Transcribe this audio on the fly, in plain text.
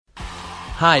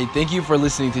Hi, thank you for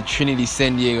listening to Trinity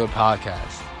San Diego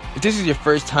podcast. If this is your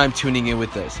first time tuning in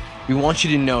with us, we want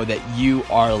you to know that you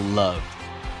are loved.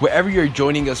 Wherever you're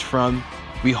joining us from,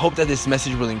 we hope that this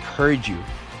message will encourage you.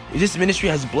 If this ministry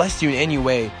has blessed you in any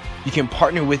way, you can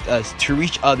partner with us to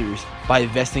reach others by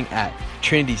investing at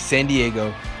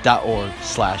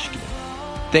trinitysandiego.org/give.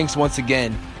 Thanks once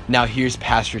again. Now here's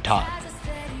Pastor Todd.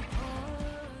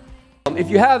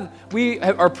 We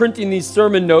are printing these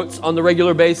sermon notes on the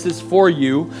regular basis for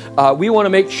you. We want to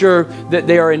make sure that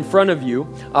they are in front of you.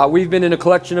 We've been in a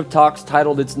collection of talks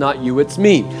titled It's Not You, It's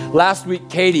Me. Last week,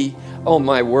 Katie, oh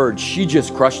my word, she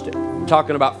just crushed it,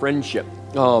 talking about friendship.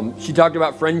 She talked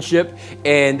about friendship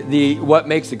and what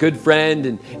makes a good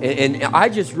friend, and I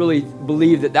just really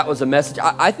believe that was a message.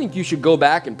 I think you should go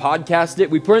back and podcast it.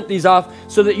 We print these off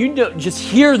so that you don't just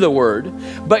hear the word,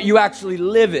 but you actually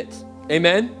live it.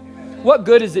 Amen? What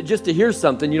good is it just to hear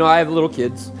something? You know, I have little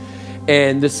kids,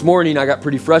 and this morning I got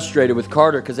pretty frustrated with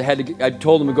Carter because I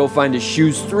told him to go find his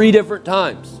shoes 3 different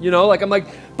times. You know, I'm like,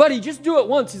 buddy, just do it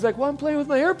once. He's like, well, I'm playing with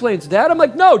my airplanes, Dad. I'm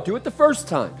like, no, do it the first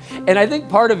time. And I think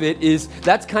part of it is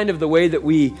that's kind of the way that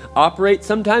we operate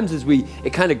sometimes is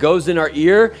it kind of goes in our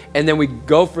ear, and then we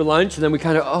go for lunch, and then we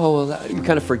kind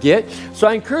of forget. So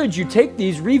I encourage you, take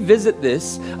these, revisit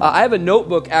this. I have a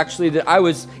notebook, actually, that I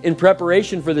was in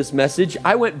preparation for this message.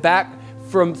 I went back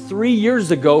from 3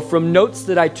 years ago from notes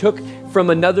that I took from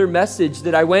another message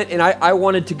that I went and I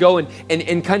wanted to go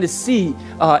and kind of see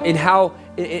in how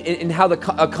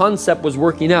a concept was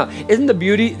working out. Isn't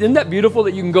that beautiful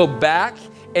that you can go back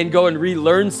and go and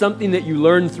relearn something that you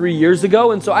learned 3 years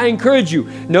ago? And so I encourage you,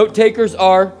 note takers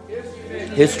are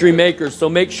history makers. So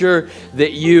make sure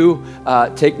that you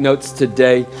take notes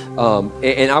today.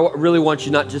 And I really want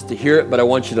you not just to hear it, but I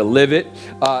want you to live it.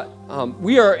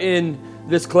 We are in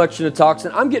this collection of talks,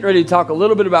 and I'm getting ready to talk a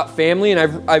little bit about family,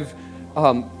 and I've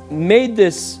made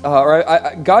this,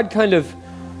 God kind of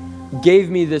gave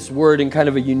me this word in kind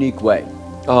of a unique way.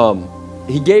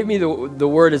 He gave me the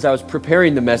word as I was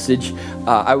preparing the message.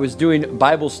 I was doing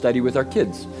Bible study with our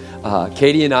kids.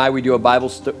 Katie and I, we do a Bible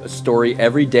story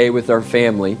every day with our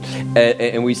family,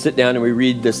 and we sit down and we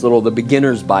read the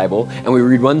beginner's Bible, and we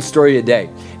read one story a day.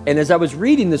 And as I was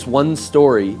reading this one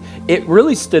story, it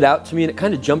really stood out to me, and it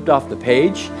kind of jumped off the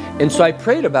page. And so I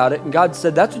prayed about it, and God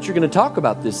said, that's what you're going to talk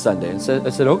about this Sunday. And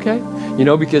I said, okay,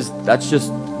 because that's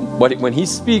just when He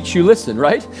speaks, you listen,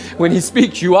 right? When He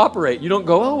speaks, you operate. You don't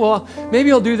go, oh, well,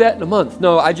 maybe I'll do that in a month.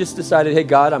 No, I just decided, hey,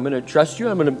 God, I'm going to trust you.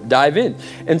 I'm going to dive in.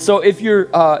 And so if you're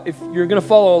going to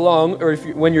follow along, or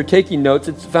when you're taking notes,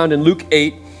 it's found in Luke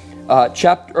 8,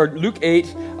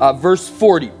 verse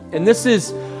 40. And this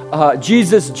is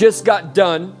Jesus just got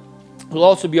done. It'll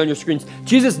also be on your screens.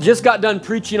 Jesus just got done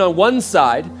preaching on one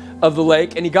side of the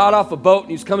lake, and He got off a boat, and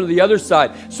He was coming to the other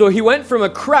side. So He went from a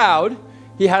crowd,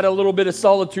 He had a little bit of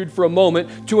solitude for a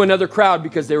moment, to another crowd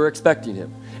because they were expecting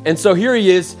Him. And so here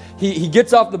He is. He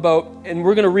gets off the boat, and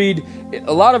we're going to read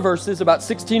a lot of verses, about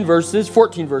 16 verses,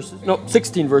 but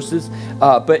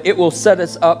it will set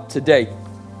us up today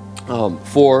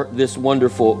for this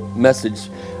wonderful message.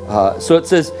 So it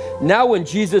says, now when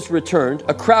Jesus returned,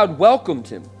 a crowd welcomed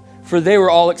Him, for they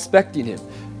were all expecting Him.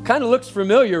 Kind of looks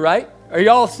familiar, right? Are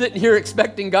y'all sitting here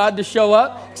expecting God to show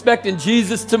up? Expecting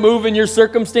Jesus to move in your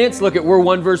circumstance? Look, we're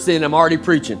one verse in, I'm already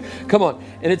preaching. Come on.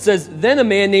 And it says, then a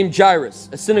man named Jairus,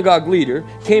 a synagogue leader,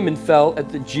 came and fell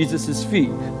at Jesus' feet,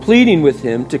 pleading with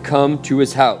Him to come to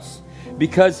his house,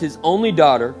 because his only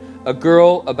daughter, a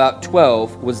girl about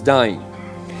 12, was dying.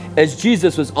 As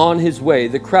Jesus was on His way,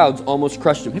 the crowds almost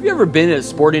crushed Him. Have you ever been at a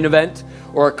sporting event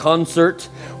or a concert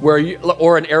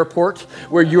or an airport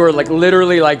where you are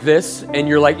literally like this, and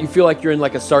you feel like you're in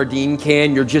a sardine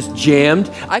can, you're just jammed?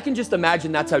 I can just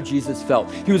imagine that's how Jesus felt.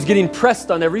 He was getting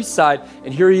pressed on every side,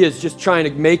 and here He is just trying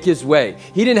to make His way.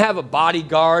 He didn't have a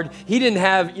bodyguard. He didn't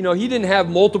have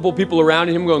multiple people around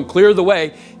Him going, clear the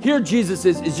way. Here Jesus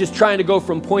is just trying to go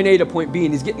from point A to point B,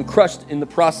 and He's getting crushed in the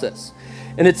process.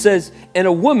 And it says, and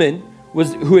a woman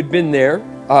who had been there,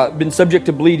 been subject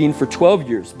to bleeding for 12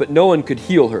 years, but no one could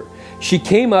heal her. She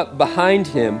came up behind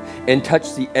Him and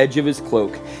touched the edge of His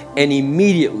cloak, and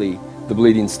immediately the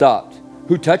bleeding stopped.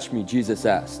 Who touched me? Jesus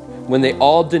asked. When they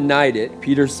all denied it,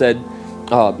 Peter said,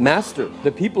 Master,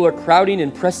 the people are crowding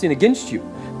and pressing against you.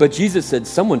 But Jesus said,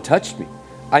 someone touched me.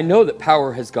 I know that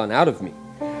power has gone out of me.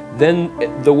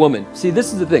 Then the woman, see,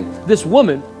 this is the thing. This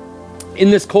woman, in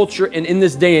this culture and in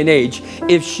this day and age,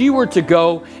 if she were to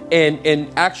go and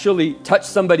actually touch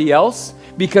somebody else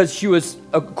because she was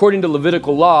according to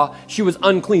Levitical law, she was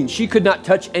unclean. She could not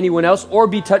touch anyone else or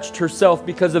be touched herself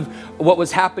because of what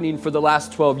was happening for the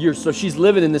last 12 years. So she's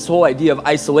living in this whole idea of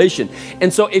isolation.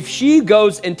 And so if she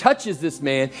goes and touches this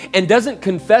man and doesn't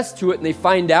confess to it and they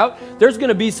find out, there's going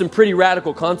to be some pretty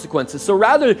radical consequences. So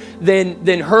rather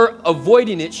than her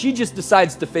avoiding it, she just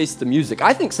decides to face the music.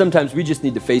 I think sometimes we just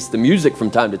need to face the music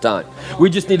from time to time. We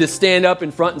just need to stand up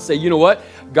in front and say, you know what,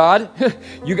 God,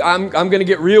 I'm going to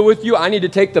get real with you. I need to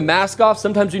take the mask off.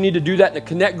 Sometimes we need to do that in a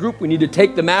connect group. We need to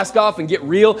take the mask off and get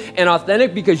real and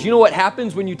authentic, because you know what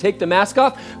happens when you take the mask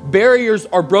off? Barriers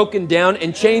are broken down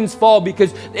and chains fall,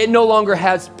 because it no longer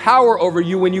has power over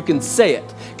you when you can say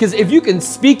it. Because if you can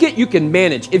speak it, you can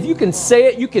manage. If you can say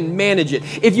it, you can manage it.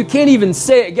 If you can't even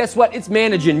say it, guess what? It's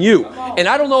managing you. And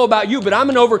I don't know about you, but I'm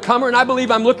an overcomer, and I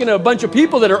believe I'm looking at a bunch of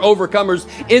people that are overcomers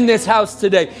in this house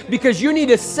today, because you need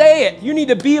to say it. You need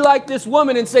to be like this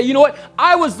woman and say, you know what?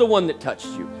 I was the one that touched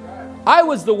you. I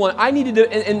was the one. I needed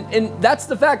to, and that's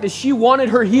the fact, is she wanted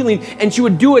her healing, and she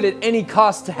would do it at any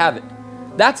cost to have it.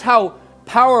 That's how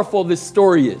powerful this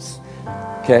story is.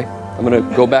 Okay, I'm going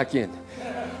to go back in.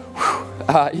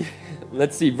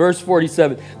 Let's see, verse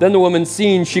 47. Then the woman,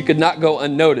 seeing she could not go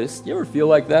unnoticed. You ever feel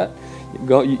like that?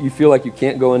 You feel like you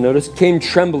can't go unnoticed? Came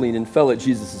trembling and fell at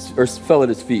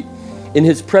his feet. In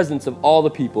his presence of all the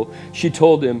people, she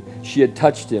told him she had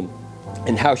touched him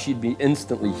and how she'd be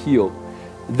instantly healed.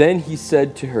 Then he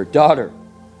said to her, daughter.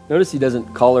 Notice he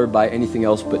doesn't call her by anything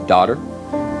else but daughter.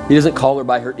 He doesn't call her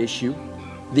by her issue.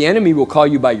 The enemy will call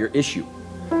you by your issue.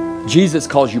 Jesus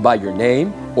calls you by your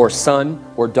name, or son,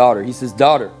 or daughter. He says,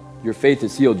 daughter, your faith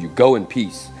has healed you. Go in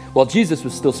peace. While Jesus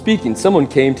was still speaking, someone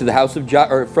came to the house of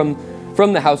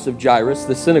from the house of Jairus,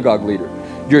 the synagogue leader.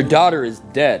 Your daughter is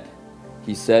dead,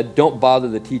 he said. Don't bother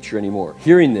the teacher anymore.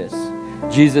 Hearing this,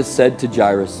 Jesus said to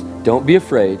Jairus, don't be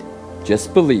afraid,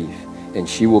 just believe, and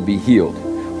she will be healed.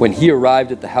 When he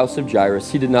arrived at the house of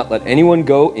Jairus, he did not let anyone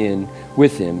go in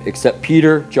with him except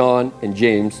Peter, John, and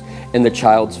James, and the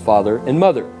child's father and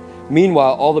mother.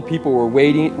 Meanwhile, all the people were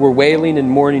wailing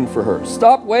and mourning for her.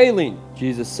 Stop wailing,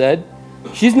 Jesus said.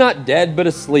 She's not dead, but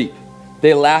asleep.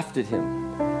 They laughed at him.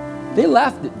 They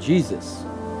laughed at Jesus.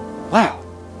 Wow.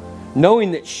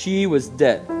 Knowing that she was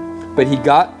dead. But he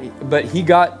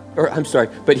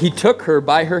took her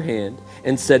by her hand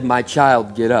and said, my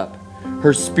child, get up.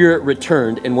 Her spirit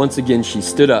returned, and once again she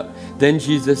stood up. Then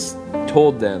Jesus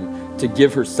told them to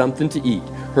give her something to eat.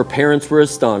 Her parents were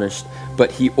astonished, but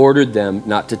he ordered them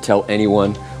not to tell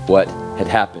anyone what had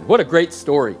happened. What a great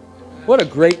story. What a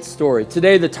great story.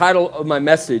 Today, the title of my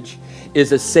message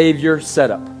is A Savior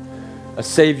Setup. A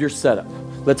Savior Setup.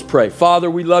 Let's pray. Father,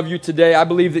 we love you today. I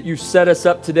believe that you set us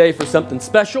up today for something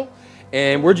special,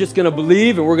 and we're just going to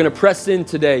believe, and we're going to press in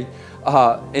today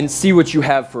and see what you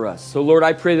have for us. So, Lord,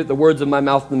 I pray that the words of my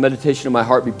mouth and the meditation of my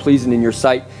heart be pleasing in your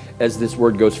sight as this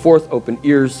word goes forth. Open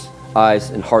ears,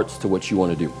 eyes, and hearts to what you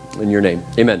want to do. In your name,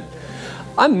 amen.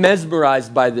 I'm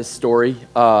mesmerized by this story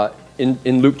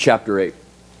in Luke chapter 8.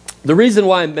 The reason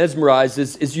why I'm mesmerized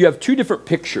is you have two different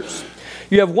pictures.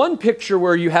 You have one picture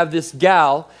where you have this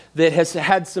gal that has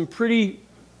had a pretty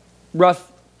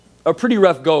rough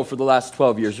go for the last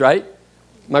 12 years, right?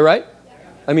 Am I right?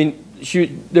 I mean,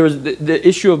 there was the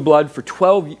issue of blood for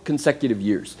 12 consecutive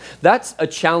years. That's a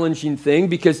challenging thing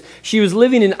because she was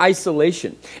living in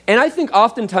isolation. And I think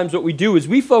oftentimes what we do is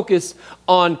we focus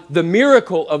on the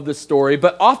miracle of the story,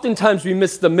 but oftentimes we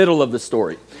miss the middle of the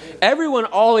story. Everyone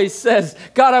always says,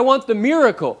 God, I want the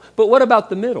miracle, but what about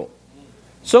the middle?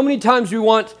 So many times we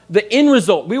want the end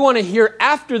result. We want to hear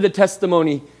after the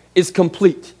testimony is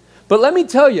complete. But let me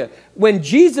tell you, when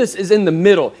Jesus is in the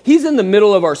middle, he's in the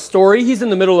middle of our story, he's in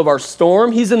the middle of our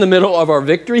storm, he's in the middle of our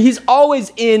victory, he's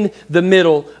always in the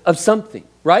middle of something,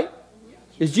 right?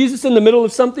 Is Jesus in the middle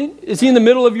of something? Is he in the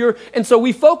middle of your... And so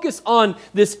we focus on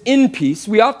this end piece.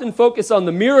 We often focus on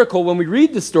the miracle when we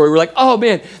read the story. We're like, oh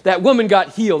man, that woman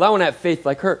got healed. I want to have faith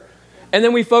like her. And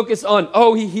then we focus on,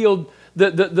 oh, he healed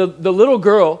the little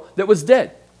girl that was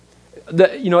dead,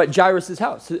 at Jairus'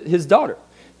 house, his daughter.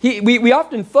 We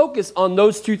often focus on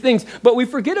those two things, but we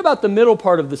forget about the middle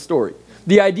part of the story.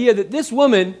 The idea that this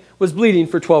woman was bleeding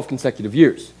for 12 consecutive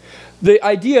years. The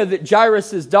idea that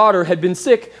Jairus' daughter had been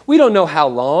sick, we don't know how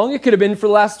long. It could have been for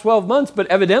the last 12 months, but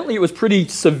evidently it was pretty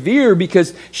severe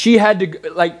because she had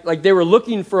to, like they were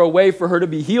looking for a way for her to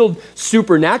be healed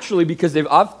supernaturally because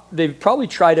they've probably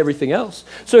tried everything else.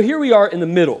 So here we are in the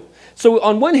middle. So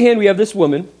on one hand, we have this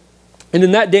woman, and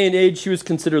in that day and age, she was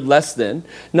considered less than,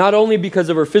 not only because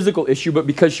of her physical issue, but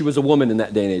because she was a woman in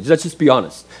that day and age. Let's just be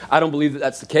honest. I don't believe that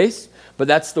that's the case, but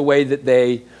that's the way that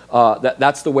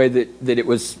that's the way that it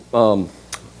was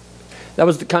That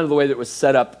was kind of the way that it was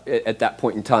set up at that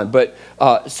point in time. But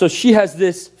so she has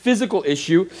this physical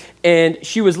issue, and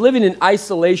she was living in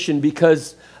isolation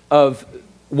because of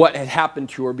what had happened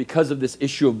to her, because of this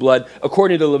issue of blood.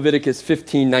 According to Leviticus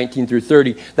 15, 19 through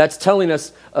 30, that's telling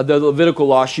us the Levitical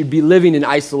law. She'd be living in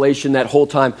isolation that whole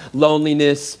time.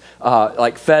 Loneliness,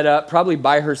 like fed up, probably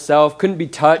by herself, couldn't be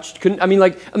touched.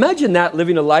 Imagine that,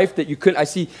 living a life that you couldn't. I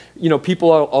see,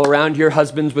 people all around here,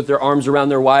 husbands with their arms around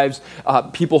their wives,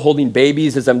 people holding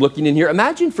babies as I'm looking in here.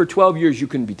 Imagine for 12 years you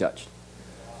couldn't be touched.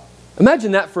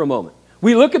 Imagine that for a moment.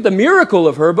 We look at the miracle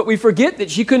of her, but we forget that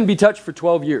she couldn't be touched for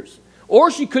 12 years. Or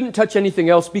she couldn't touch anything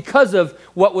else because of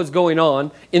what was going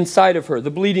on inside of her, the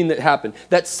bleeding that happened,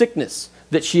 that sickness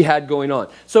that she had going on.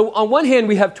 So on one hand,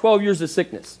 we have 12 years of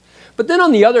sickness. But then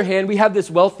on the other hand, we have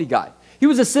this wealthy guy. He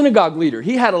was a synagogue leader.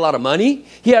 He had a lot of money.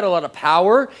 He had a lot of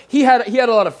power. He had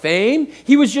a lot of fame.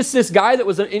 He was just this guy that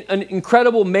was an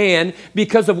incredible man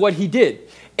because of what he did.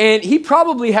 And he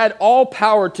probably had all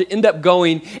power to end up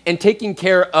going and taking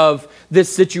care of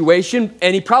this situation.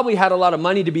 And he probably had a lot of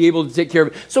money to be able to take care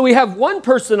of it. So we have one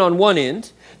person on one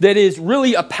end that is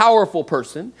really a powerful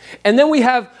person. And then we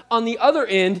have on the other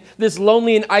end this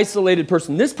lonely and isolated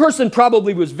person. This person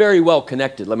probably was very well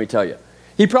connected, let me tell you.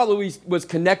 He probably was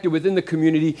connected within the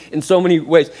community in so many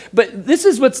ways. But this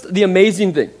is what's the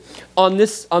amazing thing. On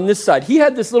this side, he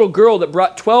had this little girl that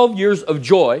brought 12 years of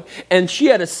joy, and she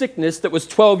had a sickness that was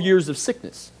 12 years of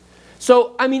sickness.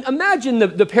 So, imagine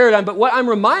the paradigm, but what I'm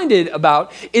reminded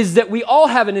about is that we all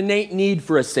have an innate need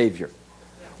for a Savior.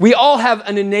 We all have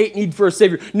an innate need for a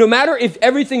Savior. No matter if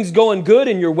everything's going good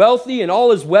and you're wealthy and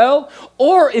all is well,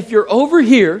 or if you're over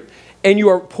here and you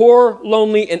are poor,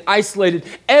 lonely, and isolated,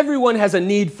 everyone has a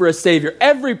need for a Savior.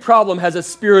 Every problem has a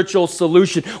spiritual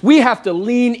solution. We have to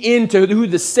lean into who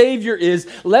the Savior is,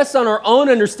 less on our own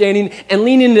understanding, and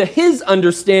lean into His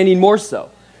understanding more so.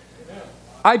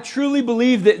 I truly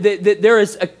believe that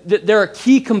there are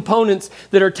key components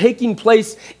that are taking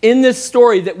place in this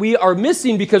story that we are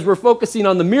missing because we're focusing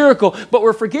on the miracle, but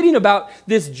we're forgetting about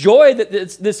this joy that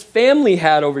this family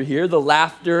had over here, the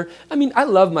laughter. I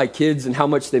love my kids and how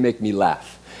much they make me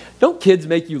laugh. Don't kids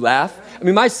make you laugh?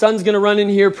 My son's going to run in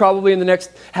here probably in the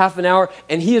next half an hour,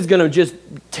 and he is going to just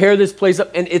tear this place up,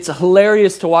 and it's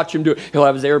hilarious to watch him do it. He'll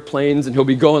have his airplanes, and he'll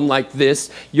be going like this.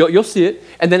 You'll see it.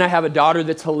 And then I have a daughter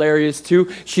that's hilarious,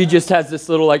 too. She just has this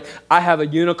little, I have a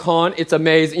unicorn. It's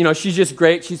amazing. She's just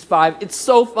great. She's 5. It's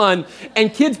so fun.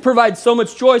 And kids provide so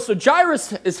much joy. So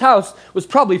Jairus' house was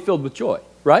probably filled with joy,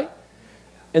 right?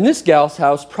 And this gal's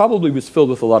house probably was filled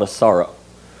with a lot of sorrow,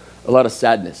 a lot of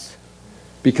sadness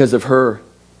because of her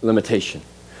limitation,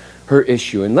 her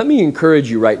issue. And let me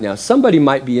encourage you right now. Somebody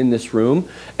might be in this room,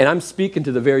 and I'm speaking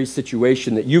to the very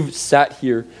situation that you've sat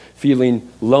here feeling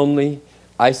lonely,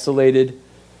 isolated,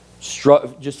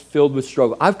 just filled with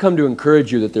struggle. I've come to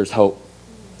encourage you that there's hope.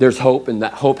 There's hope, and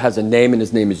that hope has a name, and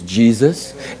His name is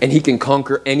Jesus, and He can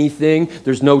conquer anything.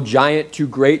 There's no giant too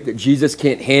great that Jesus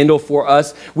can't handle for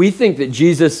us. We think that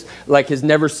Jesus has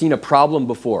never seen a problem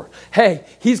before. Hey,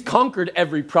 He's conquered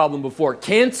every problem before.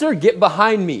 Cancer, get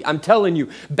behind me. I'm telling you.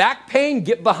 Back pain,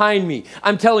 get behind me.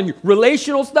 I'm telling you.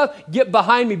 Relational stuff, get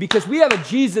behind me, because we have a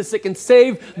Jesus that can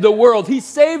save the world. He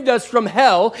saved us from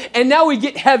hell, and now we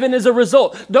get heaven as a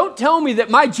result. Don't tell me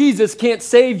that my Jesus can't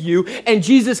save you, and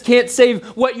Jesus can't save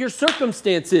what your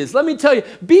circumstance is. Let me tell you,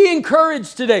 be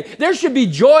encouraged today. There should be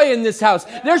joy in this house.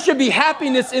 There should be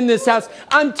happiness in this house.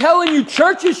 I'm telling you,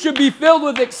 churches should be filled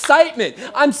with excitement.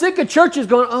 I'm sick of churches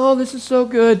going, oh, this is so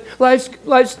good.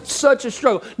 Life's such a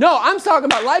struggle. No, I'm talking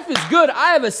about life is good.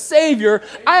 I have a Savior.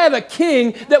 I have a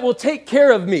King that will take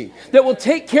care of me, that will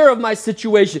take care of my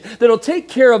situation, that will take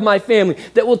care of my family,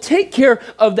 that will take care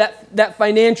of that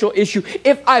financial issue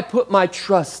if I put my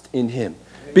trust in Him.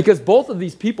 Because both of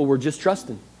these people were just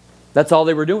trusting. That's all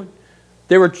they were doing.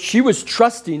 She was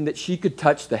trusting that she could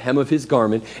touch the hem of His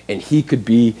garment and He could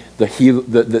be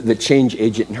the change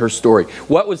agent in her story.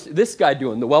 What was this guy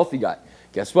doing, the wealthy guy?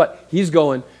 Guess what? He's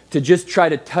going to just try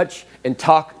to touch and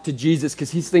talk to Jesus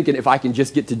because he's thinking, if I can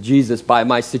just get to Jesus by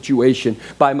my situation,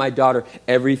 by my daughter,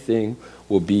 everything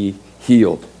will be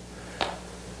healed.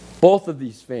 Both of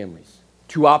these families,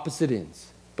 two opposite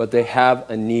ends, but they have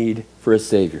a need for a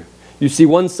Savior. You see,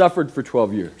 one suffered for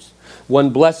 12 years.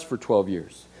 One blessed for 12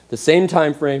 years. The same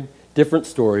time frame, different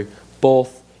story,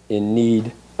 both in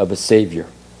need of a Savior.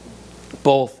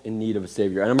 Both in need of a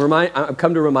Savior. And I've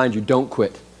come to remind you, don't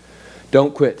quit.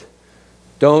 Don't quit.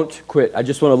 Don't quit. I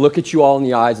just want to look at you all in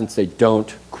the eyes and say,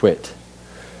 don't quit.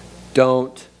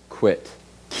 Don't quit.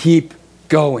 Keep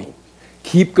going.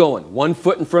 Keep going. One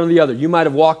foot in front of the other. You might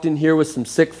have walked in here with some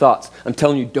sick thoughts. I'm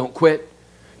telling you, don't quit.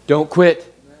 Don't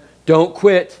quit. Don't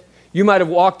quit. You might have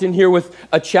walked in here with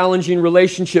a challenging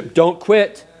relationship. Don't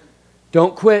quit.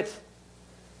 Don't quit.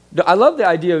 I love the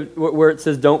idea where it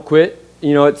says don't quit.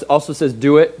 You know, it also says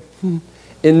do it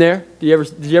in there.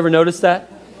 Did you ever notice that?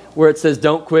 Where it says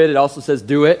don't quit, it also says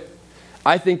do it.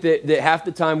 I think that half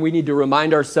the time we need to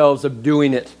remind ourselves of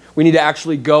doing it. We need to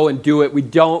actually go and do it.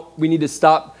 We need to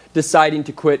stop deciding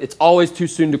to quit. It's always too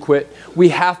soon to quit. We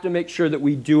have to make sure that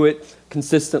we do it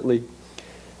consistently.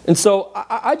 And so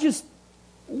I just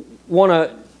want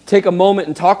to take a moment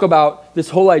and talk about this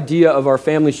whole idea of our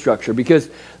family structure, because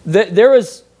there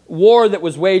is war that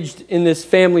was waged in this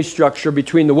family structure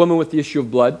between the woman with the issue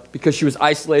of blood, because she was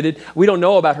isolated. We don't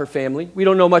know about her family. We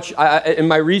don't know much. In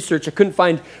my research, I couldn't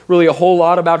find really a whole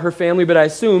lot about her family, but I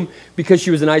assume because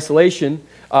she was in isolation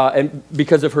and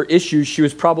because of her issues, she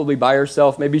was probably by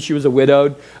herself. Maybe she was a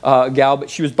widowed gal, but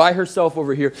she was by herself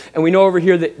over here. And we know over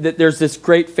here that there's this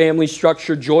great family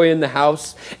structure, joy in the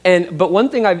house. But one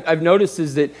thing I've noticed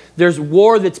is that there's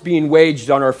war that's being waged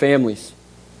on our families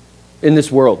in this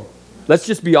world. Let's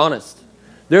just be honest.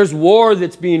 There's war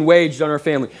that's being waged on our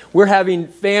family. We're having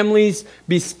families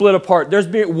be split apart. There's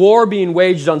war being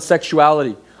waged on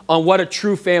sexuality, on what a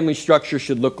true family structure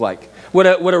should look like, what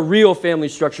a real family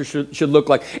structure should look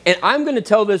like. And I'm going to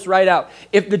tell this right out.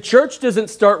 If the church doesn't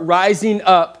start rising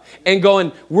up and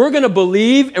going, we're going to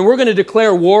believe and we're going to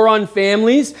declare war on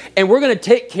families and we're going to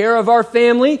take care of our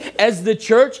family as the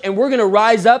church, and we're going to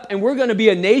rise up and we're going to be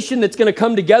a nation that's going to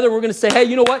come together. We're going to say, hey,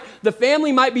 you know what? The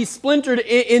family might be splintered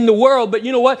in the world, but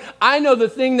you know what? I know the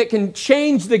thing that can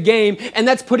change the game, and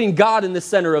that's putting God in the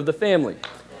center of the family.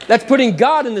 That's putting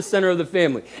God in the center of the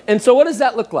family. And so what does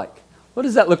that look like? What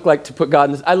does that look like to put God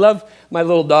in this? I love my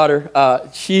little daughter.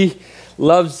 She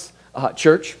loves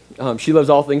church. She loves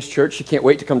all things church. She can't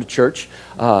wait to come to church.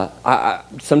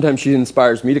 Sometimes she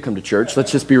inspires me to come to church.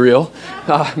 Let's just be real.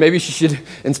 Maybe she should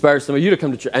inspire some of you to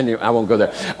come to church. Anyway, I won't go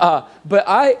there. But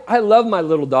I love my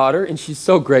little daughter, and she's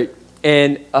so great.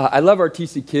 And I love our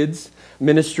TC Kids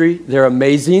ministry. They're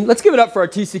amazing. Let's give it up for our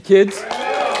TC Kids.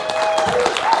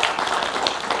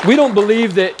 We don't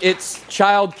believe that it's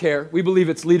childcare. We believe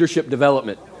it's leadership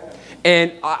development.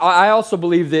 And I also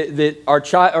believe that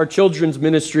our children's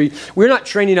ministry, we're not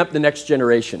training up the next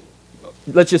generation.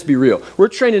 Let's just be real. We're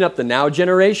training up the now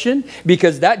generation,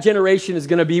 because that generation is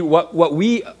going to be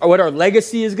what our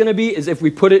legacy is going to be, is if we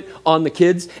put it on the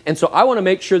kids. And so I want to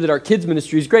make sure that our kids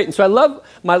ministry is great. And so I love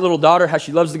my little daughter, how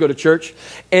she loves to go to church.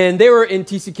 And they were in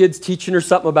TC Kids teaching her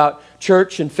something about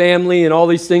church and family and all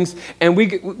these things. And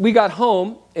we got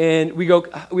home and we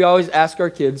always ask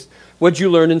our kids, what'd you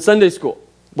learn in Sunday school?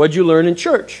 What'd you learn in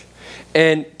church?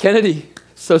 And Kennedy,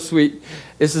 so sweet.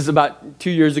 This is about 2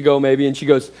 years ago maybe. And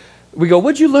we go,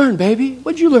 what'd you learn, baby?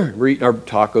 What'd you learn? We're eating our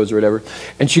tacos or whatever.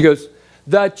 And she goes,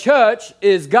 the church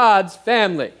is God's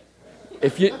family.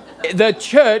 The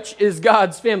church is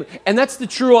God's family. And that's the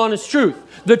true, honest truth.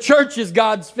 The church is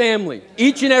God's family.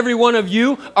 Each and every one of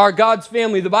you are God's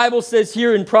family. The Bible says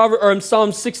here in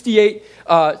Psalm 68,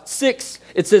 6,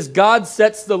 it says, God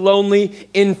sets the lonely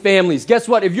in families. Guess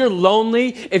what? If you're lonely,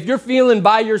 if you're feeling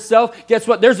by yourself, guess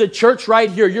what? There's a church right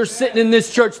here. You're sitting in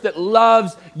this church that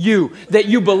loves you, that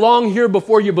you belong here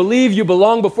before you believe, you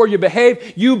belong before you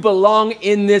behave, you belong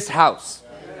in this house.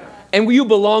 And you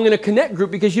belong in a connect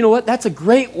group, because you know what? That's a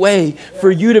great way for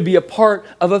you to be a part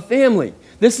of a family.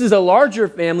 This is a larger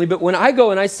family, but when I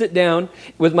go and I sit down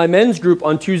with my men's group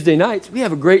on Tuesday nights, we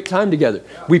have a great time together.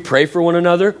 We pray for one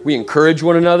another. We encourage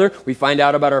one another. We find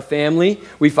out about our family.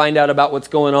 We find out about what's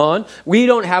going on. We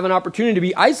don't have an opportunity to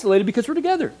be isolated because we're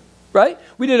together, right?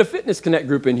 We did a fitness connect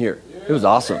group in here. It was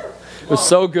awesome. It was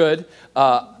so good.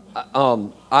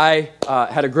 I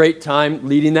had a great time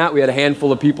leading that. We had a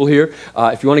handful of people here.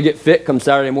 If you want to get fit, come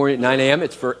Saturday morning at 9 a.m.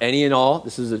 It's for any and all.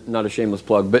 This is not a shameless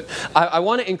plug, but I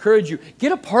want to encourage you,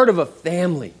 get a part of a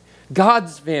family.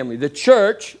 God's family. The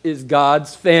church is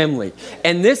God's family.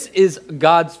 And this is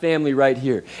God's family right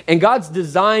here. And God's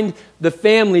designed the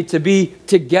family to be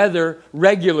together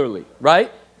regularly, right?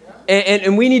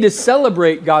 And we need to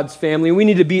celebrate God's family. We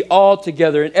need to be all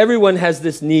together. And everyone has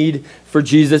this need for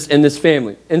Jesus and this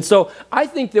family. And so I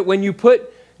think that when you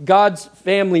put God's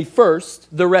family first,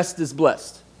 the rest is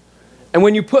blessed. And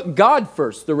when you put God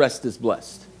first, the rest is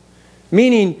blessed.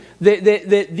 Meaning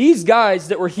that these guys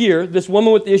that were here, this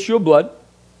woman with the issue of blood,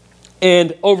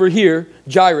 and over here,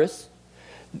 Jairus,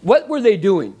 what were they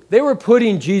doing? They were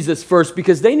putting Jesus first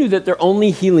because they knew that their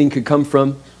only healing could come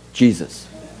from Jesus.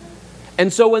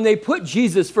 And so when they put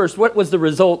Jesus first, what was the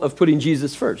result of putting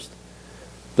Jesus first?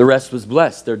 The rest was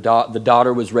blessed. The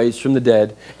daughter was raised from the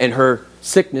dead, and her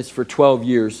sickness for 12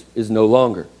 years is no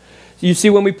longer. You see,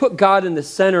 when we put God in the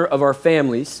center of our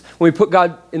families, when we put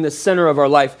God in the center of our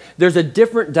life, there's a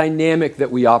different dynamic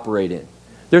that we operate in.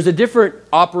 There's a different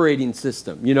operating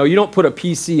system. You know, you don't put a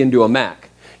PC into a Mac,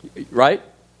 right?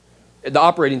 The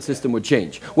operating system would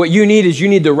change. What you need is you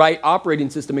need the right operating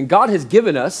system. And God has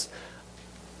given us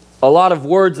a lot of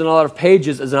words and a lot of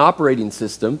pages as an operating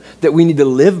system that we need to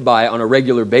live by on a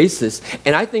regular basis.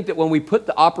 And I think that when we put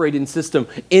the operating system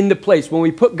into place, when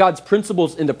we put God's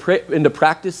principles into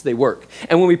practice, they work.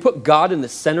 And when we put God in the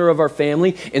center of our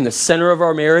family, in the center of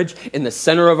our marriage, in the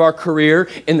center of our career,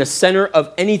 in the center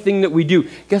of anything that we do,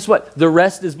 guess what? The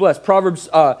rest is blessed. Proverbs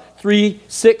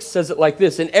 3:6 says it like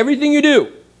this: in everything you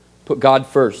do, put God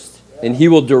first, and He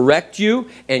will direct you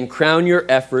and crown your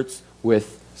efforts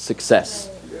with success.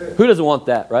 Who doesn't want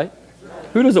that, right?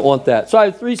 Who doesn't want that? So I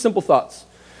have 3 simple thoughts.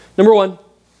 Number 1,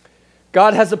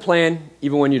 God has a plan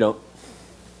even when you don't.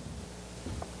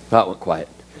 That went quiet.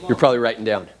 You're probably writing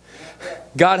down.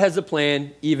 God has a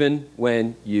plan even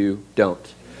when you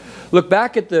don't. Look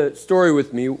back at the story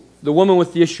with me. The woman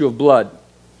with the issue of blood,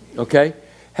 okay,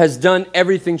 has done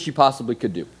everything she possibly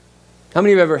could do. How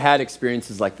many of you have ever had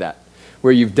experiences like that,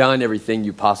 where you've done everything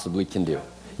you possibly can do?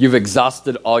 You've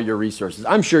exhausted all your resources.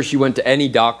 I'm sure she went to any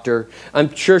doctor.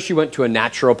 I'm sure she went to a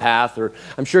naturopath, or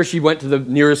I'm sure she went to the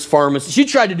nearest pharmacist. She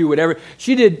tried to do whatever.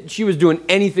 She did. She was doing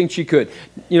anything she could.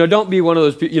 You know, don't be one of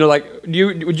those people, you know, like,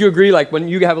 would you agree, like, when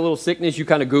you have a little sickness, you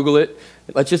kind of Google it?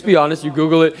 Let's just be honest. You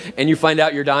Google it, and you find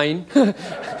out you're dying.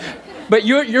 But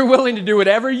you're willing to do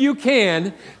whatever you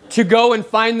can to go and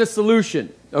find the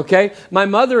solution. Okay, my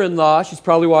mother-in-law, she's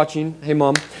probably watching. Hey,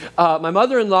 Mom. My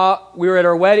mother-in-law, we were at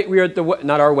our wedding. We were at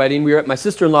not our wedding. We were at my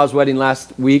sister-in-law's wedding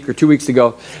last week or 2 weeks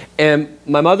ago, and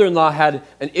my mother-in-law had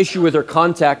an issue with her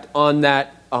contact on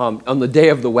the day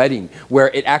of the wedding, where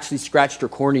it actually scratched her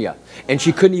cornea, and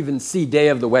she couldn't even see day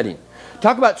of the wedding.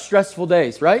 Talk about stressful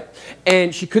days, right?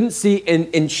 And she couldn't see,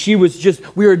 and she was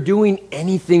we were doing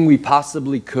anything we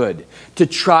possibly could to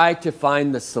try to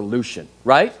find the solution,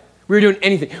 right? We were doing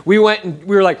anything. We went and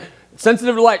we were like,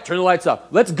 sensitive to light, turn the lights off.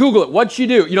 Let's Google it. What'd she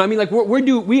do? You know what I mean? Like,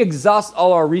 we exhaust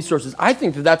all our resources. I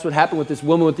think that's what happened with this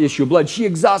woman with the issue of blood. She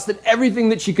exhausted everything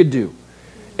that she could do.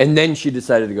 And then she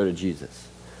decided to go to Jesus.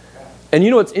 And you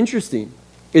know what's interesting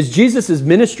is Jesus'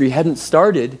 ministry hadn't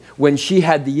started when she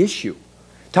had the issue.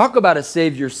 Talk about a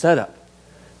Savior setup.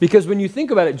 Because when you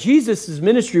think about it, Jesus'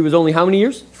 ministry was only how many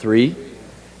years? 3.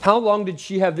 How long did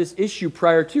she have this issue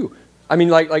prior to? I mean,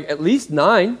 like at least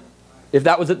 9. If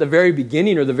that was at the very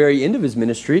beginning or the very end of his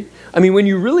ministry. I mean, when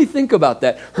you really think about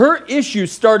that, her issue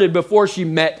started before she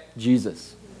met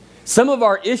Jesus. Some of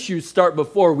our issues start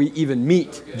before we even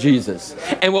meet Jesus.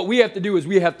 And what we have to do is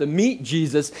we have to meet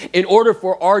Jesus in order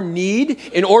for our need,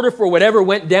 in order for whatever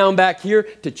went down back here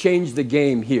to change the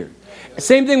game here.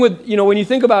 Same thing with, you know, when you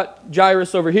think about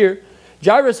Jairus over here,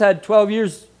 Jairus had 12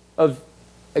 years of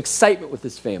excitement with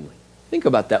his family. Think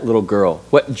about that little girl,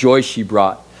 what joy she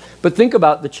brought. But think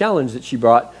about the challenge that she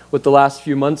brought with the last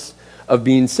few months of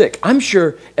being sick. I'm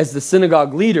sure as the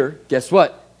synagogue leader, guess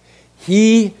what?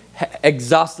 He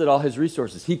exhausted all his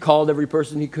resources. He called every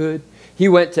person he could. He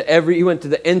went to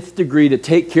the nth degree to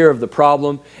take care of the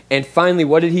problem. And finally,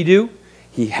 what did he do?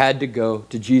 He had to go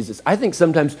to Jesus. I think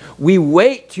sometimes we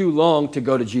wait too long to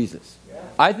go to Jesus.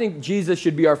 I think Jesus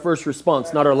should be our first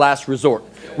response, not our last resort.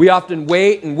 We often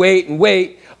wait and wait and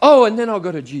wait. Oh, and then I'll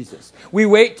go to Jesus. We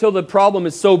wait till the problem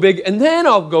is so big, and then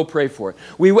I'll go pray for it.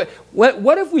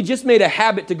 What if we just made a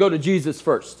habit to go to Jesus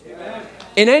first? Amen.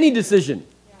 In any decision.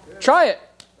 Try it.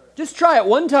 Just try it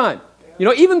one time. You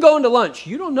know, even going to lunch.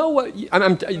 You don't know what...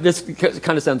 this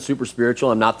kind of sounds super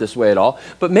spiritual. I'm not this way at all.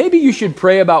 But maybe you should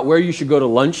pray about where you should go to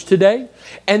lunch today.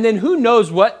 And then who knows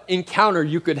what encounter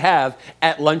you could have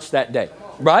at lunch that day.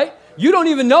 Right? You don't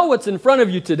even know what's in front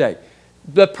of you today.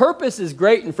 The purpose is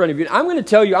great in front of you. I'm going to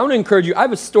tell you, I want to encourage you. I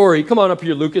have a story. Come on up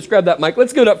here, Lucas. Grab that mic.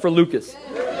 Let's give it up for Lucas.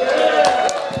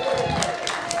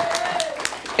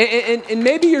 And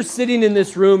maybe you're sitting in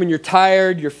this room and you're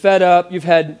tired, you're fed up, you've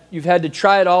had to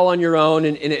try it all on your own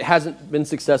and it hasn't been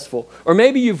successful. Or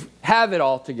maybe you have it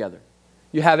all together.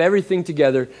 You have everything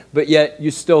together, but yet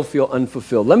you still feel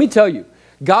unfulfilled. Let me tell you,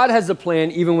 God has a plan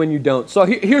even when you don't. So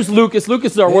here's Lucas.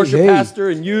 Lucas is our worship pastor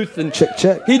and youth. And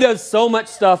check. He does so much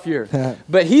stuff here.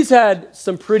 But he's had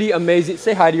some pretty amazing...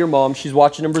 Say hi to your mom. She's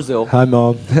watching in Brazil. Hi,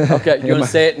 Mom. Okay, you want to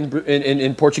say it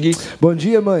in Portuguese? Bom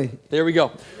dia, mãe. There we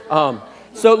go.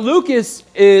 So Lucas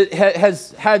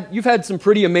you've had some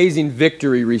pretty amazing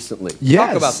victory recently. Yes.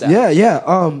 Talk about that.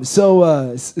 Yeah.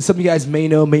 So some of you guys may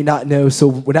know, may not know. So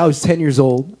when I was 10 years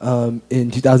old, in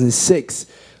 2006...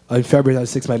 in February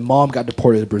 2006, my mom got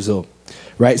deported to Brazil.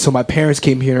 right? So my parents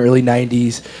came here in the early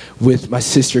 90s with my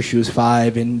sister. She was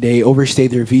 5, and they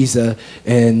overstayed their visa,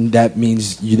 and that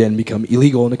means you then become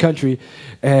illegal in the country.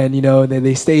 And, then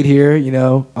they stayed here,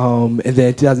 and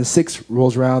then 2006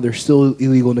 rolls around. They're still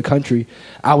illegal in the country.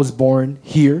 I was born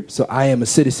here, so I am a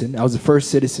citizen. I was the first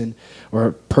citizen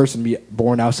or person to be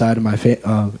born outside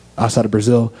of outside of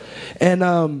Brazil. And,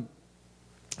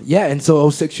 and so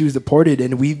 '06 she was deported,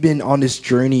 and we've been on this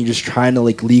journey just trying to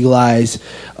legalize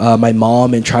my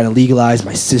mom and trying to legalize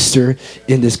my sister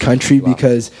in this country. Wow.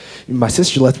 Because my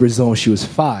sister left Brazil when she was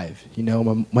 5.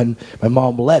 When my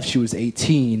mom left, she was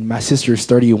 18. My sister is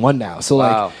 31 now. So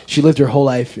wow. She lived her whole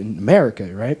life in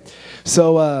America, right?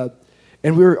 So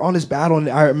and we were on this battle, and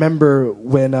I remember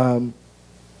when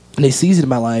they seasoned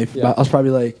my life. I was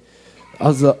probably I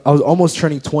was almost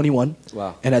turning 21.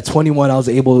 Wow. And at 21, I was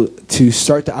able to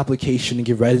start the application and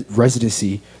give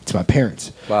residency to my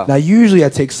parents. Wow. Now, usually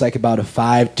it takes about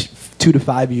a 2 to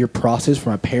 5 year process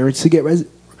for my parents to get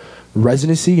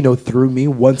residency, through me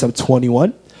once I'm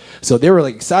 21. So they were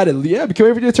excited. Yeah, can't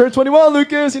wait for you to turn 21,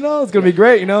 Lucas. It's going to be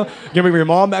great. You're going to bring your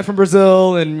mom back from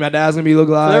Brazil, and my dad's going to be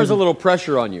legalized. So there's a little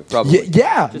pressure on you, probably.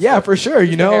 Yeah, for sure.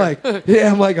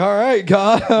 I'm like, all right,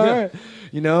 God, all right.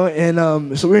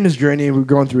 So we're in this journey, and we're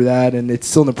going through that, and it's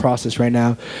still in the process right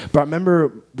now. But I remember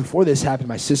before this happened,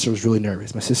 my sister was really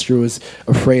nervous. My sister was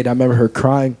afraid. I remember her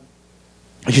crying,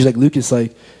 and she's like, Lucas,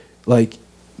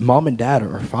 mom and dad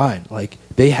are fine.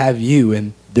 They have you,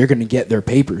 and they're going to get their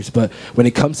papers. But when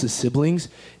it comes to siblings,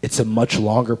 it's a much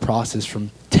longer process,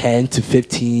 from 10 to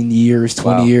 15 years,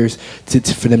 20 wow. years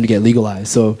for them to get legalized.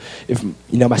 So if,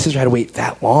 my sister had to wait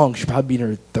that long, she'd probably be in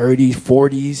her 30s,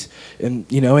 40s. And,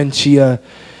 and she, and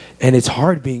it's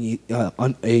hard being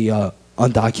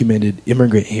undocumented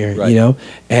immigrant here, right.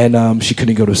 And she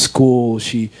couldn't go to school.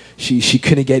 She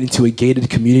couldn't get into a gated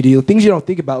community. Things you don't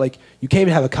think about, you can't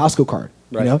even have a Costco card.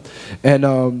 Right. And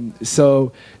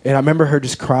and I remember her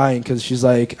just crying because she's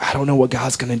like, I don't know what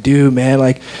God's gonna do, man.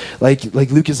 Like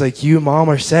Lucas, you and mom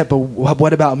are set, but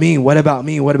what about me? What about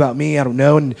me? What about me? I don't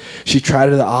know. And she tried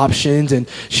the options, and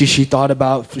she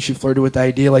flirted with the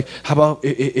idea, how about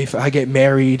if I get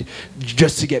married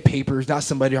just to get papers, not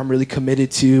somebody I'm really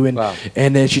committed to, and wow.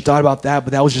 and then she thought about that,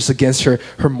 but that was just against her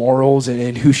morals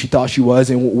and who she thought she was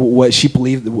and what she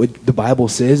believed what the Bible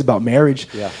says about marriage.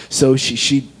 Yeah. So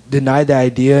she denied the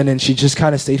idea, and then she just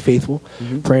kind of stayed faithful,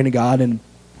 praying to God, and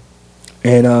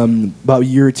about a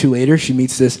year or two later, she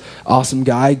meets this awesome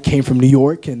guy, came from New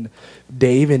York, and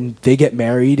Dave, and they get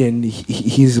married, and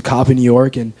he's a cop in New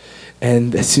York, and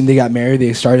as soon as they got married,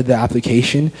 they started the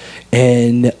application,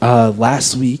 and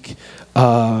last week,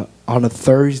 on a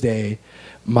Thursday,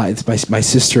 my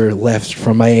sister left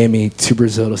from Miami to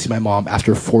Brazil to see my mom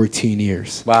after 14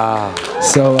 years. Wow.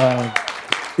 So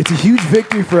it's a huge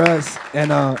victory for us, and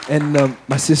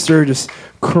my sister just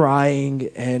crying,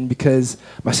 and because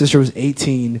my sister was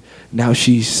 18, now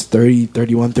she's 30,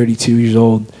 31, 32 years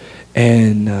old,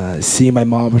 and seeing my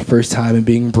mom for the first time and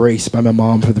being embraced by my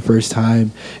mom for the first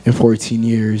time in 14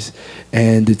 years,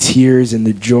 and the tears and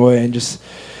the joy and just,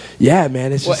 yeah,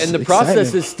 man, it's just and the exciting.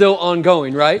 process is still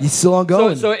ongoing, right? It's still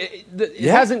ongoing. So it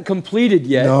hasn't completed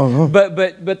yet. No.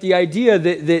 But the idea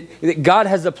that God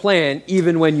has a plan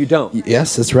even when you don't.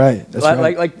 Yes, that's right. That's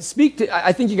right. Speak to.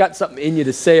 I think you got something in you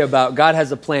to say about God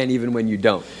has a plan even when you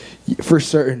don't. For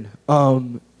certain.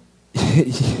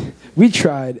 We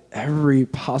tried every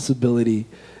possibility,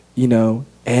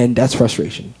 and that's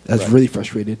frustration. That's really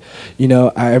frustrated.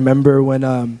 I remember when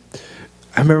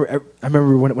I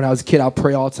remember when I was a kid, I'll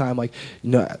pray all the time,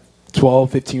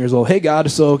 12, 15 years old. Hey, God,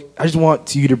 so I just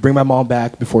want you to bring my mom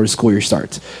back before the school year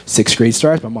starts. 6th grade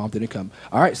starts, my mom didn't come.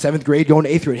 All right, 7th grade, going to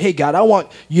 8th grade. Hey, God, I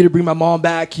want you to bring my mom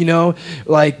back,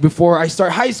 before I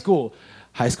start high school.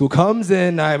 High school comes,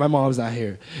 and my mom's not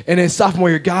here. And then sophomore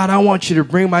year, God, I want you to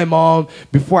bring my mom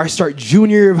before I start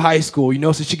junior year of high school,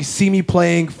 so she can see me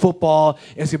playing football,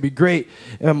 and it's going to be great.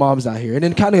 And my mom's not here. And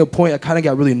then kind of a point, I kind of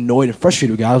got really annoyed and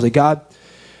frustrated with God. I was like, God,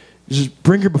 just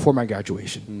bring her before my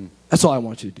graduation. That's all I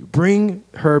want you to do. Bring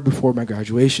her before my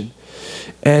graduation.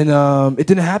 And it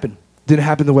didn't happen. Didn't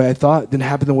happen the way I thought. Didn't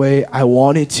happen the way I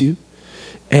wanted to.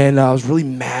 And I was really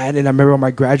mad. And I remember on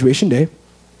my graduation day,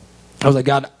 I was like,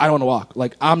 God, I don't want to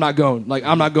walk. I'm not going.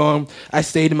 I'm not going. I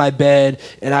stayed in my bed,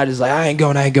 and I just I ain't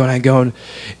going.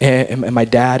 And my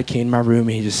dad came to my room,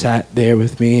 and he just sat there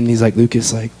with me, and he's like,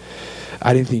 Lucas, I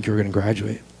didn't think you were going to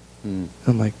graduate.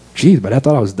 I'm like, geez, but I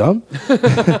thought I was dumb.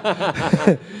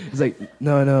 He's like,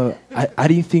 no, I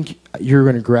didn't think you were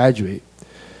going to graduate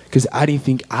because I didn't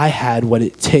think I had what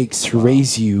it takes to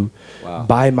raise you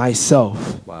by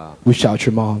myself without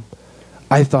your mom.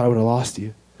 I thought I would have lost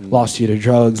you. lost you to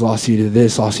drugs, lost you to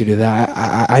this, lost you to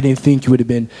that. I didn't think you would have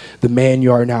been the man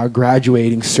you are now,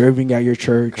 graduating, serving at your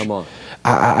church. Come on.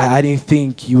 I didn't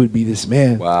think you would be this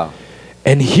man. Wow.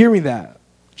 And hearing that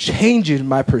changes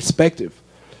my perspective,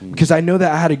 because I know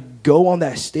that I had to go on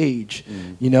that stage,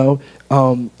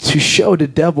 to show the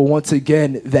devil once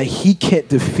again that he can't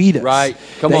defeat us. Right.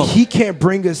 Come that on. he can't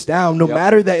bring us down, no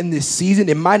matter that in this season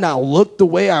it might not look the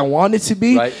way I want it to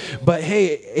be. Right. But hey,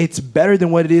 it's better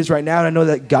than what it is right now. And I know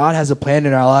that God has a plan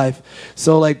in our life.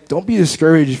 So don't be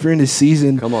discouraged if you're in this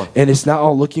season and it's not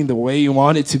all looking the way you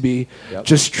want it to be. Yep.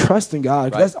 Just trust in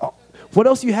God. Right. That's all. What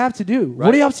else you have to do? Right.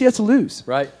 What else you have to lose?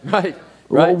 Right. Right.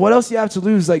 Well, what else you have to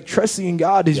lose? Trusting in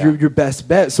God is your best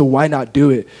bet, so why not do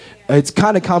it? It's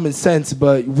kind of common sense,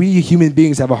 but we human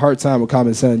beings have a hard time with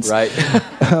common sense. Right.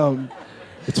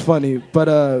 It's funny, but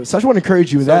so I just want to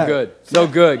encourage you with that. So good. So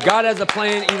good. God has a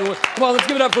plan. Come on, let's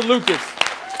give it up for Lucas.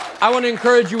 I want to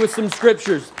encourage you with some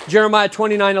scriptures. Jeremiah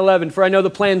 29:11, for I know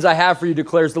the plans I have for you,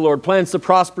 declares the Lord. Plans to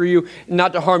prosper you,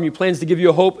 not to harm you. Plans to give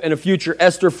you a hope and a future.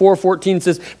 Esther 4:14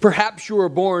 says, perhaps you were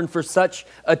born for such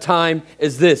a time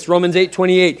as this. Romans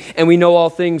 8:28, and we know all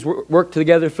things work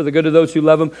together for the good of those who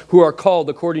love him, who are called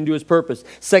according to his purpose.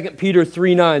 2 Peter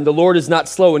 3:9, the Lord is not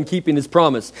slow in keeping his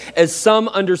promise, as some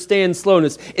understand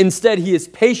slowness. Instead, he is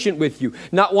patient with you,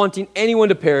 not wanting anyone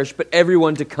to perish, but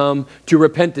everyone to come to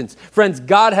repentance. Friends,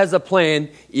 God has a plan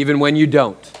even when you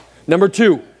don't. Number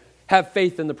 2, have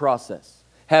faith in the process.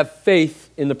 Have faith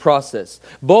in the process.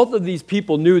 Both of these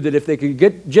people knew that if they could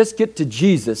just get to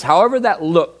Jesus, however that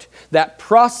looked, that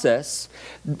process,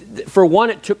 for one,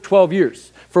 it took 12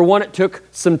 years. For one, it took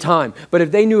some time. But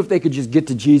if they knew if they could just get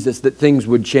to Jesus, that things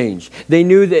would change. They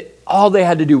knew that all they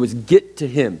had to do was get to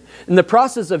him. In the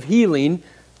process of healing,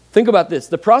 think about this.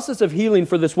 The process of healing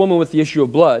for this woman with the issue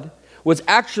of blood was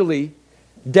actually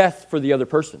death for the other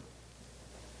person.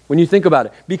 When you think about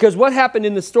it. Because what happened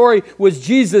in the story was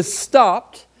Jesus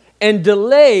stopped and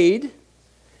delayed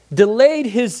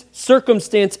his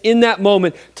circumstance in that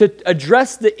moment to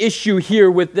address the issue here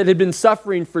that had been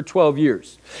suffering for 12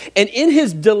 years. And in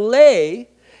his delay,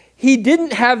 he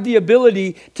didn't have the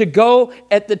ability to go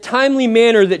at the timely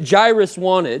manner that Jairus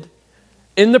wanted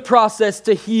in the process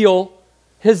to heal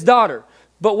his daughter.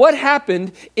 But what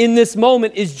happened in this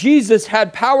moment is Jesus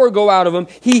had power go out of him.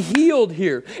 He healed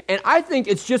here. And I think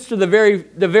it's just to the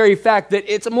very fact that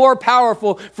it's more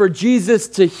powerful for Jesus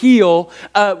to heal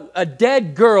a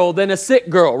dead girl than a sick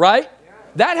girl, right? Yeah.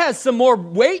 That has some more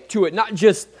weight to it, not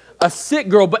just a sick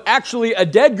girl, but actually a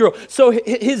dead girl. So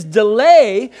his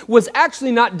delay was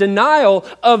actually not denial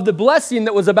of the blessing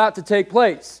that was about to take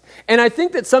place. And I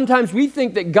think that sometimes we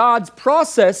think that God's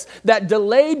process, that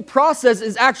delayed process,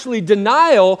 is actually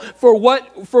denial for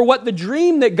what the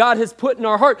dream that God has put in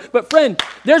our heart. But friend,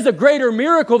 there's a greater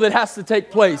miracle that has to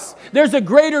take place. There's a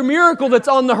greater miracle that's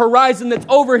on the horizon that's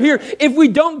over here. If we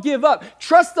don't give up,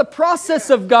 trust the process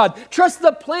of God. Trust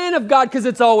the plan of God, because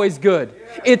it's always good.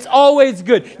 It's always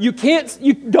good. You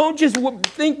don't just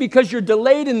think because you're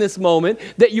delayed in this moment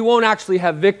that you won't actually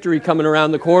have victory coming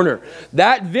around the corner.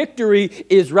 That victory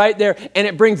is right there, and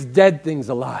it brings dead things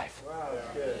alive. Wow,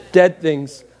 dead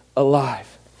things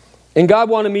alive. And God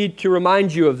wanted me to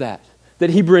remind you of that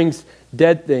he brings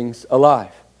dead things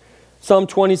alive. Psalm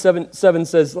 27:7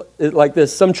 says it like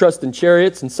this: some trust in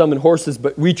chariots and some in horses,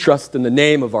 but we trust in the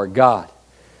name of our God.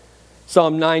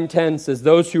 Psalm 9:10 says,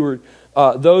 those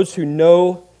who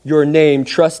know your name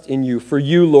trust in you, for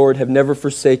you, Lord, have never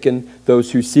forsaken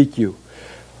those who seek you.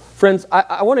 Friends,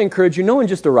 I want to encourage you, no one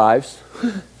just arrives.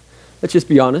 Let's just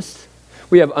be honest.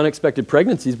 We have unexpected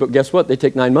pregnancies, but guess what? They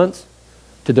take 9 months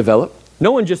to develop.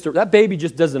 That baby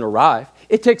just doesn't arrive.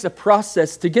 It takes a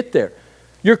process to get there.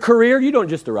 Your career, you don't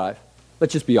just arrive.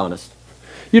 Let's just be honest.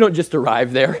 You don't just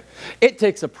arrive there. It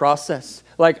takes a process.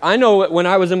 I know when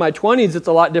I was in my 20s, it's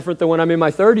a lot different than when I'm in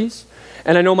my 30s.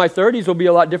 And I know my 30s will be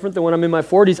a lot different than when I'm in my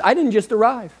 40s. I didn't just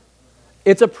arrive.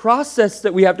 It's a process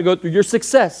that we have to go through. Your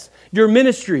success, your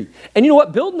ministry. And you know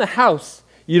what? Building a house,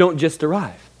 you don't just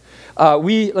arrive.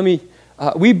 We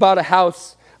bought a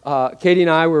house. Katie and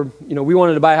I we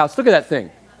wanted to buy a house. Look at that thing.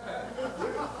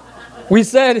 We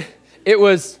said it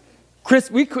was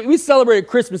we celebrated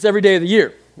Christmas every day of the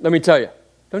year. Let me tell you.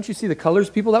 Don't you see the colors,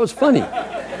 people? That was funny.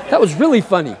 That was really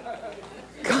funny.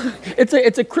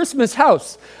 It's a Christmas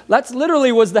house. That's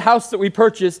literally was the house that we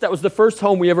purchased. That was the first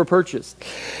home we ever purchased.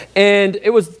 And it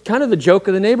was kind of the joke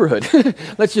of the neighborhood.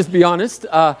 Let's just be honest.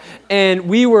 And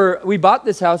we bought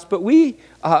this house, but we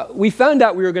found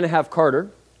out we were going to have Carter,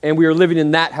 and we were living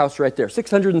in that house right there,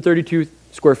 632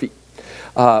 square feet.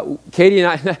 Katie and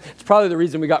I, it's probably the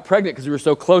reason we got pregnant, because we were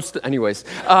so close to, anyways.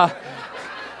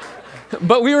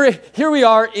 But here we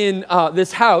are in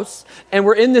this house, and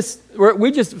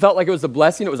we just felt like it was a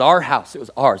blessing. It was our house. It was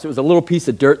ours. It was a little piece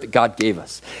of dirt that God gave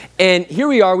us. And here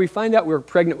we are. We find out we're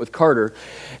pregnant with Carter,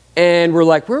 and we're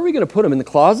like, where are we going to put him? In the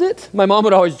closet? My mom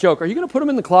would always joke, are you going to put him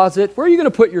in the closet? Where are you going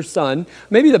to put your son?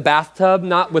 Maybe the bathtub,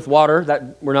 not with water.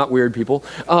 That we're not weird people.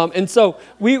 And so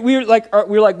we were like,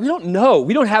 we don't know.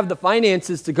 We don't have the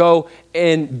finances to go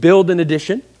and build an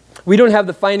addition. We don't have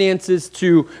the finances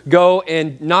to go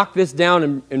and knock this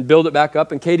down and build it back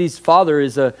up. And Katie's father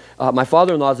is my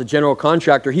father-in-law is a general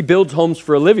contractor. He builds homes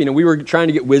for a living, and we were trying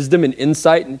to get wisdom and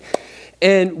insight,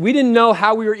 and we didn't know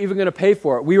how we were even going to pay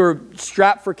for it. We were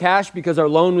strapped for cash because our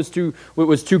loan was too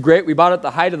great. We bought it at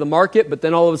the height of the market, but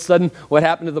then all of a sudden, what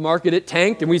happened to the market? It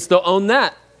tanked, and we still own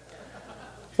that.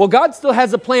 Well, God still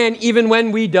has a plan even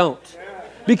when we don't.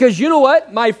 Because you know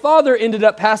what? My father ended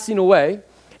up passing away.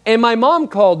 And my mom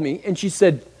called me, and she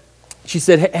said,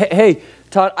 hey,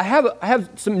 Todd, I have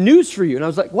some news for you. And I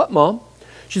was like, what, Mom?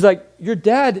 She's like, your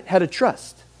dad had a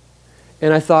trust.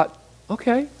 And I thought,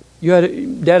 okay,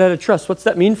 dad had a trust. What's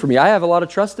that mean for me? I have a lot of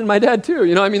trust in my dad too.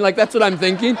 You know, I mean, like that's what I'm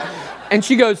thinking. And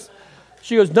she goes,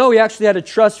 no, he actually had a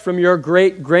trust from your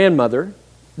great-grandmother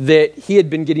that he had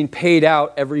been getting paid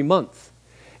out every month.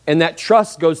 And that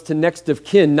trust goes to next of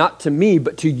kin, not to me,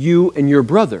 but to you and your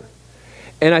brother.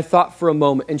 And I thought for a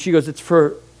moment, and she goes, it's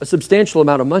for a substantial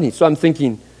amount of money. So I'm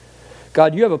thinking,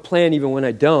 God, you have a plan even when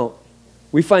I don't.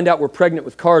 We find out we're pregnant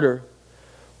with Carter.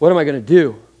 What am I going to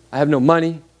do? I have no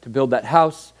money to build that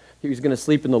house. He was going to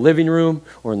sleep in the living room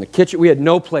or in the kitchen. We had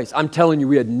no place. I'm telling you,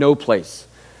 we had no place.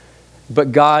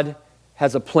 But God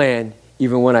has a plan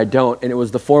even when I don't. And it was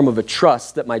the form of a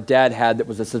trust that my dad had that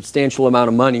was a substantial amount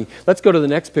of money. Let's go to the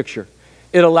next picture.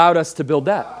 It allowed us to build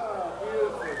that.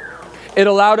 It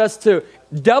allowed us to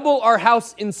double our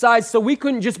house in size, so we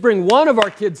couldn't just bring one of our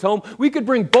kids home. We could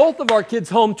bring both of our kids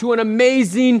home to an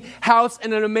amazing house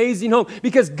and an amazing home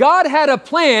because God had a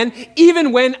plan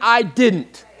even when I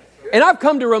didn't. And I've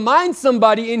come to remind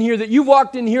somebody in here that you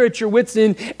walked in here at your wits'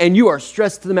 end and you are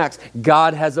stressed to the max.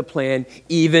 God has a plan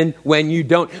even when you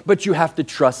don't, but you have to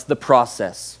trust the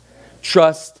process.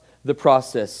 Trust the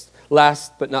process.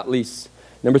 Last but not least,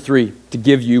 number 3, to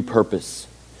give you purpose.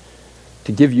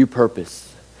 To give you purpose.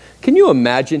 Can you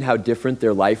imagine how different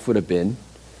their life would have been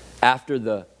after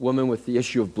the woman with the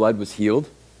issue of blood was healed?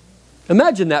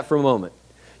 Imagine that for a moment.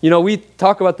 You know, we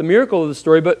talk about the miracle of the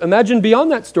story, but imagine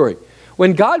beyond that story.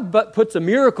 When God puts a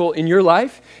miracle in your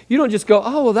life, you don't just go,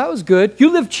 oh, well, that was good.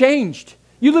 You live changed.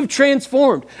 You live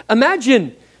transformed.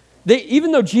 Imagine,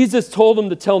 even though Jesus told them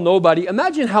to tell nobody,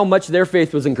 imagine how much their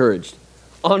faith was encouraged.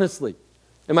 Honestly.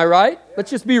 Am I right?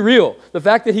 Let's just be real. The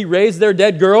fact that he raised their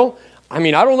dead girl, I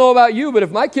mean, I don't know about you, but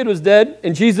if my kid was dead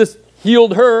and Jesus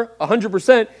healed her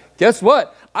 100%, guess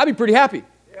what? I'd be pretty happy.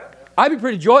 I'd be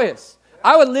pretty joyous.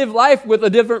 I would live life with a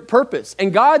different purpose.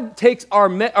 And God takes our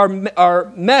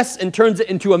mess and turns it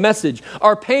into a message,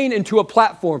 our pain into a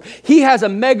platform. He has a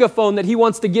megaphone that he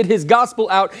wants to get his gospel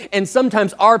out, and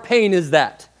sometimes our pain is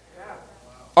that.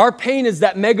 Our pain is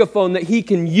that megaphone that he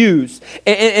can use.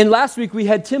 And last week we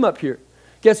had Tim up here.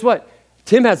 Guess what?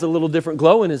 Tim has a little different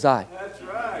glow in his eye. That's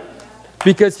right.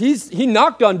 Because he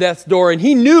knocked on death's door and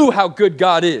he knew how good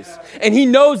God is. And he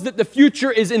knows that the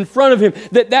future is in front of him.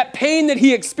 That pain that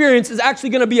he experienced is actually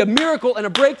going to be a miracle and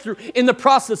a breakthrough in the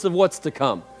process of what's to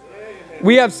come.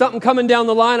 We have something coming down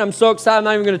the line. I'm so excited. I'm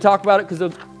not even going to talk about it because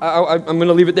I'm going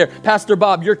to leave it there. Pastor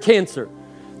Bob, your cancer.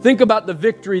 Think about the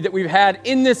victory that we've had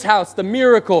in this house, the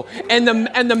miracle, and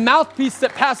the mouthpiece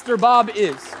that Pastor Bob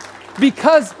is.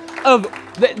 Because of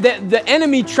the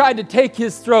enemy tried to take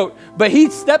his throat, but he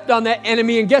stepped on that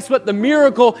enemy, and guess what? The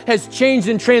miracle has changed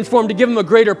and transformed to give him a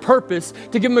greater purpose,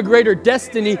 to give him a greater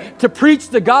destiny, to preach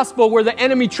the gospel where the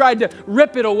enemy tried to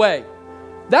rip it away.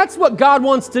 That's what God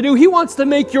wants to do. He wants to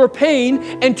make your pain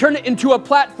and turn it into a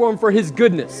platform for his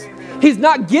goodness. He's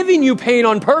not giving you pain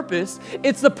on purpose.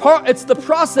 It's the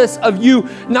process of you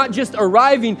not just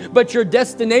arriving, but your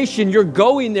destination. You're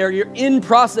going there. You're in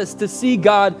process to see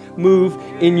God move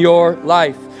in your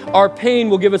life. Our pain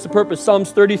will give us a purpose.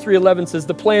 Psalms 33:11 says,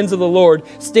 "The plans of the Lord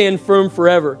stand firm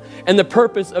forever, and the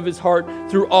purpose of his heart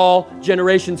through all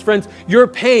generations." Friends, your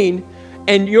pain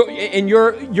and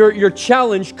your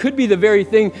challenge could be the very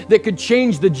thing that could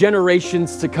change the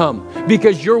generations to come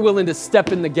because you're willing to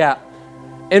step in the gap.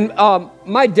 And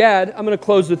my dad, I'm going to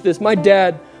close with this. My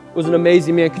dad was an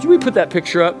amazing man. Could you put that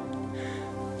picture up?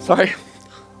 Sorry.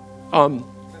 My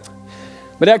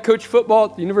dad coached football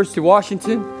at the University of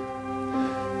Washington.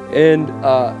 And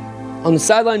on the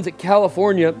sidelines at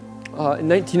California in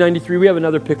 1993, we have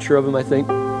another picture of him, I think.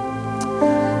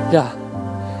 Yeah.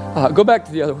 Go back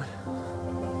to the other one.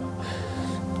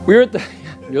 We were at the,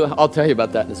 I'll tell you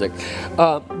about that in a sec.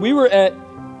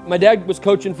 My dad was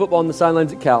coaching football on the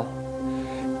sidelines at Cal,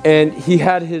 and he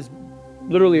had his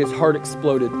heart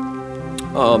exploded.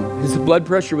 His blood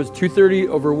pressure was 230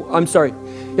 over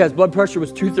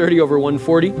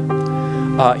 140.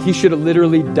 He should have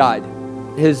literally died.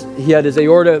 He had his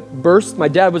aorta burst. My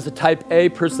dad was a type A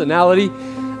personality.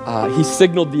 He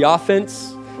signaled the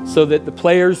offense so that the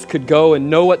players could go and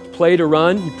know what play to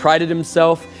run. He prided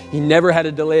himself. He never had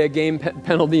to delay a game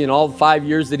penalty in all 5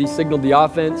 years that he signaled the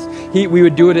offense. We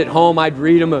would do it at home. I'd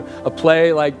read him a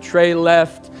play like Trey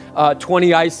left,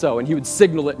 20 ISO, and he would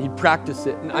signal it and he'd practice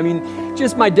it. And I mean,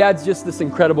 my dad's just this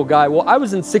incredible guy. Well, I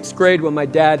was in 6th grade when my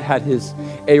dad had his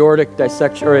aortic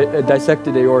dissection, or a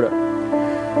dissected aorta.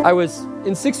 I was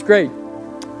in 6th grade,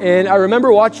 and I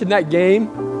remember watching that game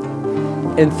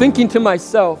and thinking to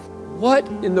myself, what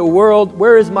in the world,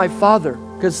 where is my father?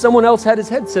 Because someone else had his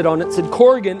headset on. It said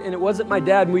Corrigan, and it wasn't my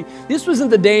dad. And this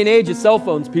wasn't the day and age of cell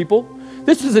phones, people.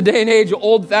 This was a day and age of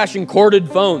old-fashioned corded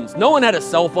phones. No one had a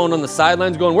cell phone on the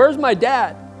sidelines going, where's my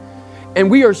dad?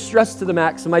 And we are stressed to the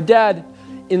max. And my dad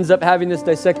ends up having this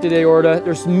dissected aorta.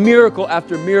 There's miracle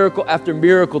after miracle after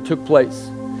miracle took place.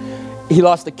 He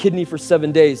lost a kidney for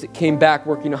 7 days. It came back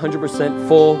working 100%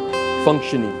 full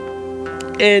functioning.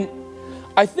 And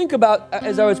I think about,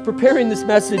 as I was preparing this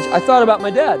message, I thought about my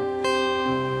dad.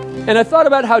 And I thought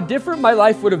about how different my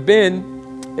life would have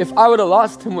been if I would have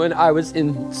lost him when I was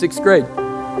in 6th grade.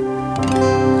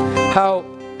 How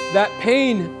that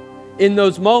pain in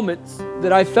those moments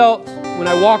that I felt when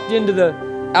I walked into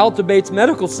the Alta Bates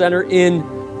Medical Center in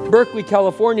Berkeley,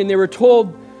 California, and they were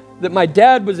told that my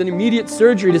dad was in immediate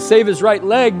surgery to save his right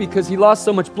leg because he lost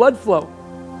so much blood flow.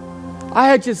 I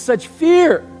had just such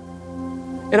fear,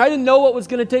 and I didn't know what was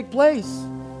going to take place.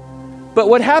 But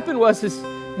what happened was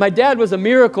my dad was a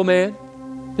miracle man.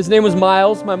 His name was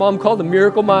Miles. My mom called him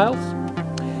Miracle Miles.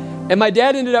 And my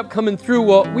dad ended up coming through.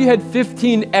 Well, we had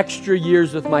 15 extra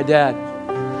years with my dad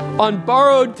on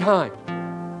borrowed time.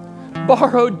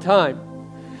 Borrowed time.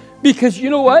 Because you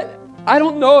know what? I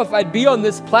don't know if I'd be on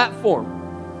this platform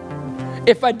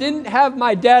if I didn't have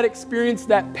my dad experience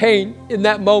that pain in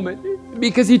that moment,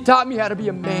 because he taught me how to be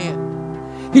a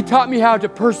man. He taught me how to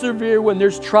persevere when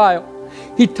there's trial.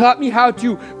 He taught me how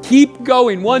to keep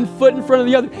going, one foot in front of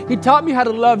the other. He taught me how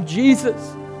to love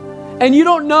Jesus. And you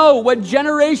don't know what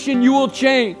generation you will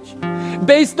change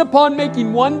based upon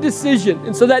making one decision.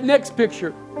 And so that next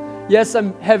picture, yes,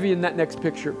 I'm heavy in that next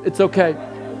picture. It's okay.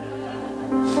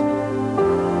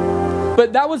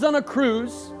 But that was on a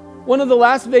cruise, one of the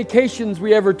last vacations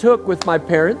we ever took with my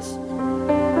parents.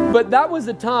 But that was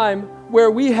a time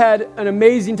where we had an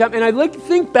amazing time. And I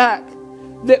think back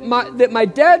that my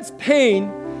dad's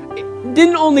pain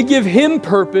didn't only give him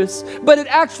purpose, but it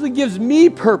actually gives me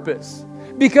purpose.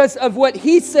 Because of what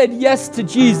he said yes to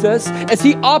Jesus, as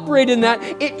he operated in that,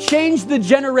 it changed the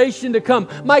generation to come.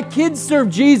 My kids serve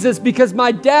Jesus because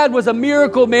my dad was a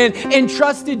miracle man and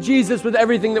trusted Jesus with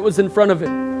everything that was in front of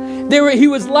him. He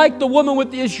was like the woman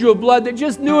with the issue of blood that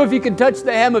just knew if he could touch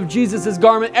the hem of Jesus'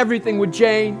 garment, everything would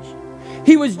change.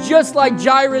 He was just like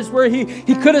Jairus, where he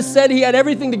could have said he had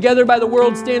everything together by the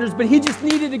world standards, but he just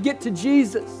needed to get to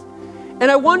Jesus.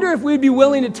 And I wonder if we'd be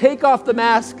willing to take off the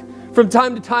mask from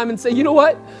time to time and say, you know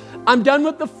what? I'm done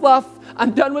with the fluff.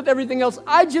 I'm done with everything else.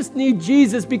 I just need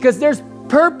Jesus, because there's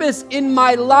purpose in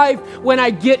my life when I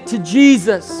get to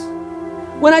Jesus,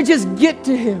 when I just get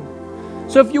to him.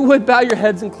 So if you would, bow your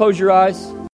heads and close your eyes.